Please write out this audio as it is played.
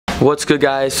What's good,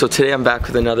 guys? So today I'm back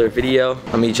with another video.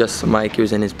 Let me adjust the mic, it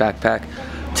was in his backpack.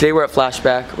 Today we're at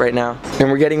Flashback right now, and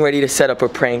we're getting ready to set up a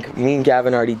prank. Me and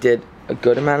Gavin already did a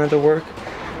good amount of the work,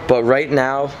 but right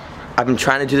now, I've been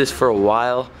trying to do this for a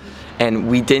while, and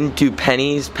we didn't do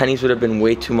pennies. Pennies would have been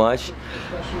way too much,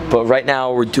 but right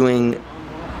now we're doing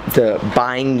the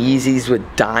buying Yeezys with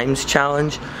dimes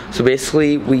challenge. So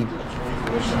basically, we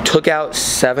took out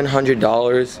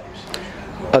 $700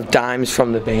 of dimes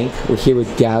from the bank. We're here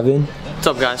with Gavin. What's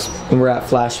up, guys? And we're at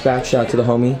Flashback. Shout out to the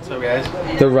homie. What's up, guys?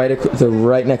 They're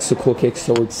right next to Cool Kicks,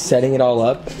 so we're setting it all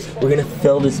up. We're gonna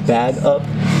fill this bag up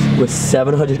with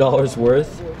 $700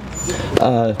 worth.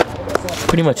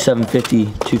 Pretty much $750,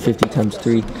 $250 times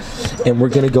 3. And we're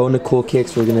gonna go into Cool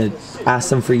Kicks. We're gonna ask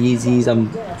them for Yeezys.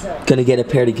 I'm gonna get a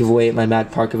pair to give away at my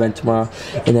Mag Park event tomorrow.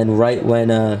 And then right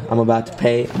when I'm about to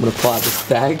pay, I'm gonna pull out this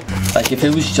bag. Like if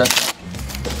it was just,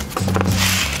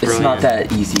 it's not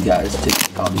that easy, guys, to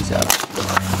take all these out.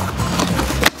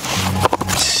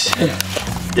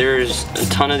 There's a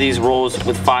ton of these rolls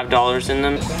with $5 in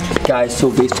them. Guys, so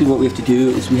basically what we have to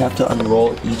do is we have to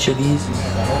unroll each of these,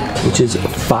 which is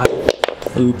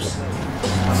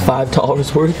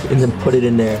 $5 worth, and then put it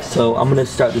in there. So I'm gonna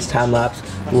start this time lapse.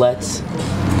 Let's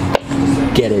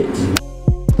get it.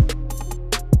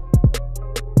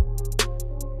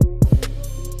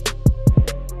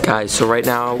 Guys, so right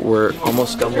now we're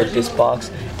almost done with this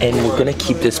box, and we're gonna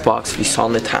keep this box. If you saw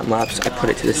in the time lapse, I put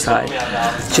it to the side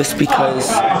just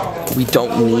because we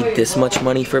don't need this much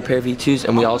money for a pair of V2s,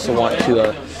 and we also want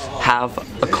to have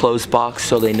a closed box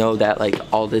so they know that like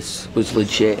all this was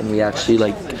legit and we actually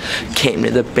like came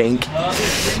to the bank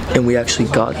and we actually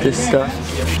got this stuff.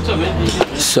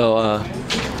 So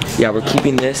yeah, we're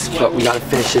keeping this, but we gotta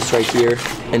finish this right here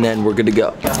and then we're good to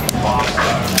go.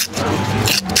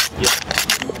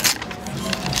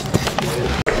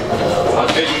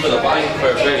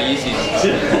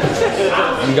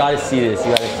 You gotta see this,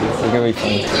 you gotta see this, it's gonna be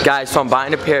funny. Guys, so I'm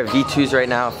buying a pair of V2s right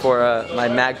now for my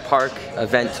Mag Park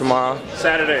event tomorrow.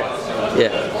 Saturday.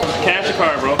 Yeah. Cash or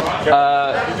card, bro?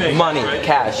 Money,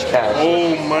 cash.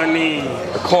 Oh, money.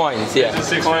 Coins, yeah.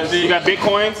 Coins. You got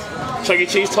Bitcoins? Chuck E.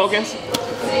 Cheese tokens?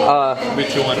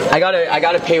 I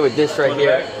gotta pay with this right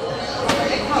here.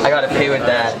 I gotta pay with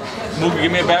that. Mookie,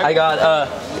 give me a bag. I got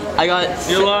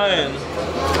You're lying.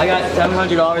 I got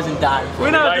 $700 in dimes.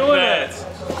 We're not doing that.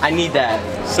 I need that.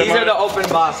 These are the open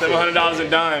boxes. $700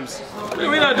 in dimes.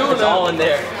 We're not doing It's that. all in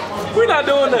there. We're not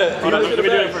doing that. Hold on, let me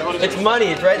do it first. It's money,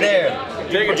 it's right there.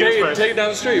 Take it down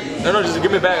the street. No, just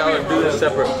give me a bag. I'll do this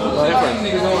separate. Different.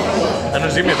 And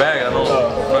just give me a bag. I don't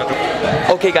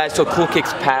know. Okay, guys, so Cool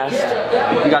Kicks passed.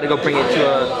 We gotta go bring it to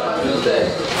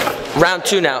round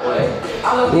 2 now.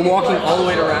 We're walking all the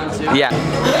way to round 2. Yeah.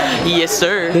 Yes,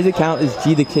 sir. His account is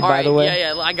G the Kid, by the way.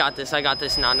 Yeah, I got this now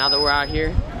that we're out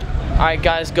here. Alright,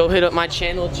 guys, go hit up my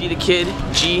channel, G the Kid,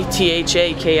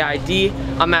 GTHAKID.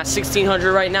 I'm at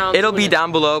 1600 right now. It'll be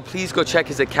down below. Please go check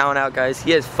his account out, guys.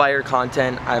 He has fire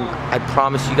content. I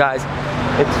promise you guys,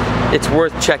 it's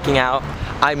worth checking out.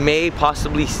 I may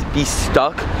possibly be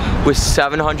stuck with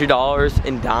 $700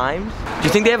 in dimes. Do you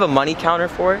think they have a money counter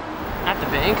for it? At the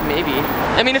bank, maybe.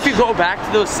 I mean, if you go back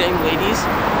to those same ladies,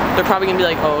 they're probably gonna be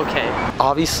like, oh, okay.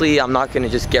 Obviously, I'm not gonna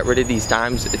just get rid of these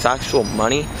dimes. It's actual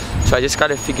money. So I just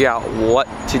gotta figure out what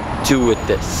to do with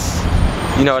this.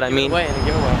 You know what I mean? Giveaway.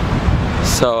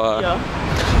 So,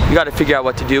 you gotta figure out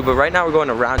what to do. But right now we're going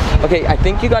around. Okay, I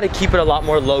think you gotta keep it a lot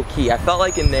more low key. I felt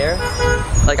like in there,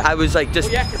 like I was like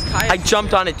just, I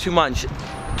jumped on it too much.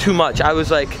 I was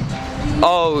like,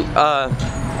 oh,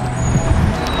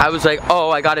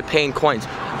 I gotta pay in coins.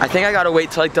 I think I gotta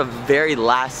wait till like the very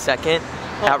last second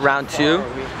at round 2,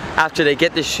 after they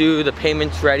get the shoe, the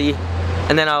payment's ready,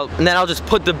 and then I'll just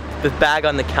put the bag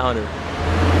on the counter.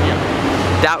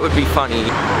 That would be funny.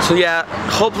 So yeah,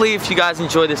 hopefully if you guys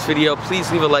enjoy this video,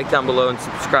 please leave a like down below and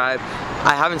subscribe.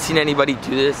 I haven't seen anybody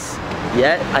do this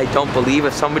yet. I don't believe.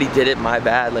 If somebody did it, my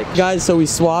bad. Like, guys, so we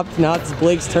swapped. Now it's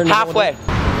Blake's turn. Halfway.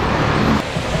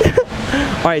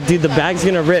 All right, dude, the bag's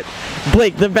gonna rip.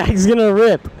 Blake, the bag's gonna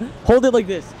rip. Hold it like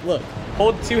this. Look,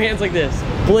 hold 2 hands like this.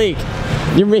 Blake,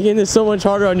 you're making this so much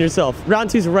harder on yourself. Round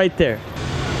 2's right there.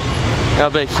 I'll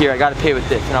be like, here, I gotta pay with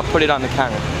this, and I'll put it on the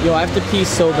counter. Yo, I have to pee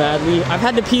so badly. I've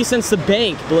had to pee since the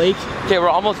bank, Blake. Okay, we're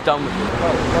almost done with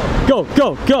it. Go,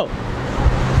 go, go.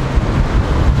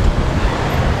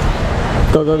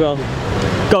 Go, go, go.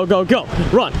 Go, go, go.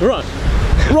 Run, run,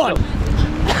 run.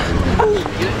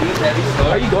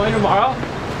 Are you going tomorrow?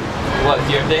 What,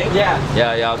 your thing? Yeah,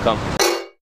 I'll come.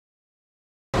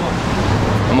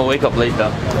 I'm gonna wake up late though.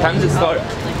 What time does it start?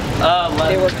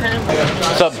 Hey, what kind of...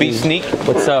 What's up, B Sneak?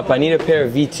 What's up? I need a pair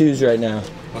of V2s right now.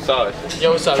 What size?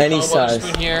 Yo, what's up? Any Colin size.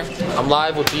 Spoon here. I'm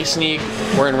live with D-Sneak.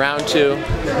 We're in round 2.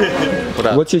 What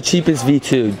up? What's your cheapest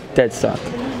V2 dead stock?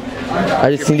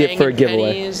 I just need it for a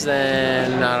giveaway. Pennies,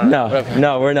 then I don't know. No,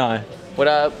 no, we're not. What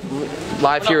up?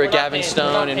 Live here with Gavin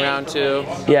Stone in round 2.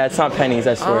 Yeah, it's not pennies,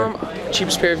 I swear.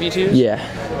 Cheapest pair of V2s?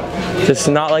 Yeah. Just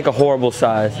not like a horrible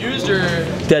size. Used or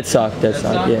Dead stock,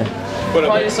 yeah.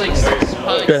 probably just like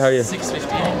Good, how are you?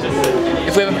 $6.50.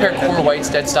 If we have a pair of core whites,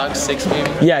 dead stock, $6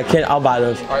 maybe. Yeah, I'll buy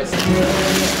those. All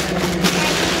right.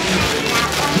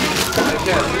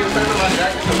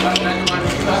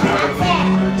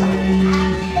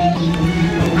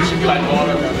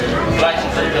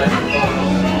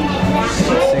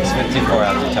 $6.54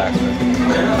 after tax.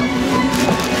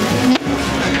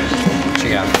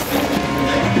 Check out.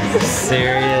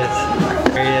 Serious?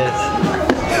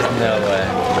 No way.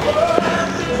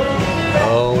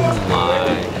 Oh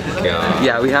my god.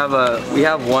 Yeah, we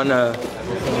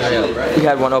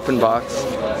had one open box.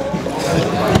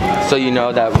 So you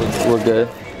know that we're good.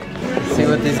 See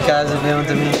what these guys are doing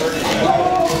to me?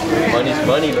 Money's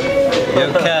money, man.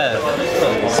 Yo, Kev.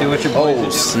 See what your boys Oh,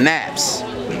 snaps.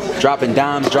 Dropping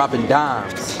dimes, dropping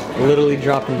dimes. Literally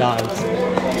dropping dimes.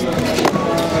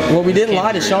 Well, we didn't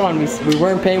lie to Sean. We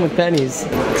weren't paying with pennies.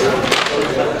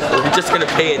 We're just gonna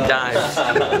pay in dimes.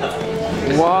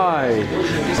 Why?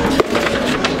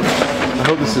 I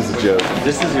hope this is a joke.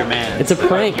 This is your man. It's a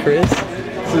prank, Chris.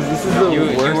 This is the You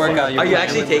worst. work out your Are you plan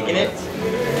actually with- taking it?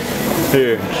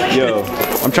 Here, yo,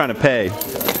 I'm trying to pay.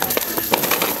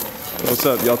 What's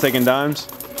up? Y'all taking dimes?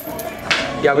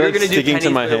 Yeah, we were It's gonna do sticking pennies, to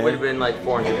my but it hand. would have been like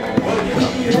 400.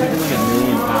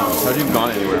 How'd you have gone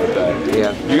anywhere with that?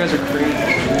 Yeah. You guys are crazy.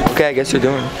 Okay, I guess you're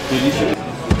doing it.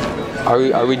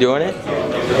 Are we doing it?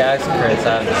 Yeah, it's Chris.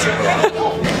 I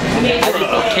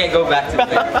can't go back to the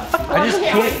bank. I just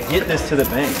can't get this to the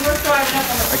bank.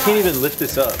 I can't even lift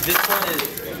this up. This one is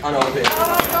unopened.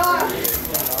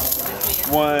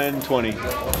 120.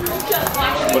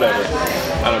 Whatever.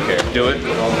 I don't care. Do it.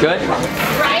 Good?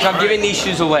 So I'm giving these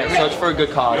shoes away, so it's for a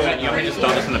good cause. You want me to just throw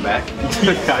this in the back?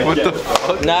 What the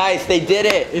fuck? Nice, they did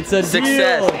it. It's a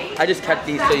success. deal. I just kept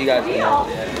these so you guys know.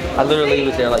 I literally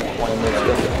was there like 20 minutes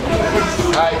ago.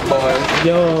 Alright, boys.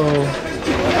 Yo.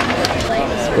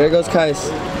 There goes Kais.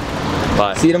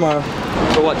 Bye. See you tomorrow.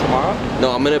 For what, tomorrow?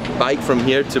 No, I'm gonna bike from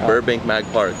here to Burbank Mag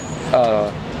Park.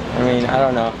 I mean, I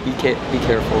don't know. Be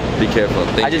careful. Be careful.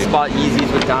 Thank I just you. bought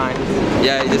Yeezys with dimes.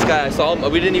 Yeah, this guy, I saw him.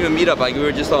 We didn't even meet up. Like, we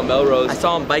were just on Melrose. I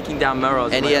saw him biking down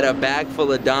Melrose. And he had a bag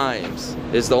full of dimes.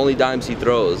 It's the only dimes he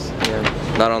throws. Yeah.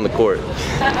 Not on the court.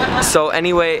 So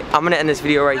anyway, I'm gonna end this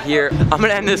video right here. I'm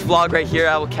gonna end this vlog right here.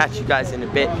 I will catch you guys in a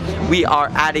bit. We are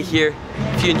out of here.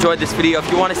 If you enjoyed this video, if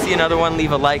you want to see another one,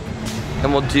 leave a like,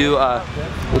 and we'll do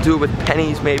it with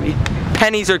pennies maybe,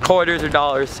 pennies or quarters or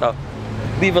dollars. So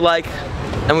leave a like,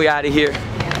 and we out of here.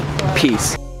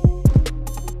 Peace.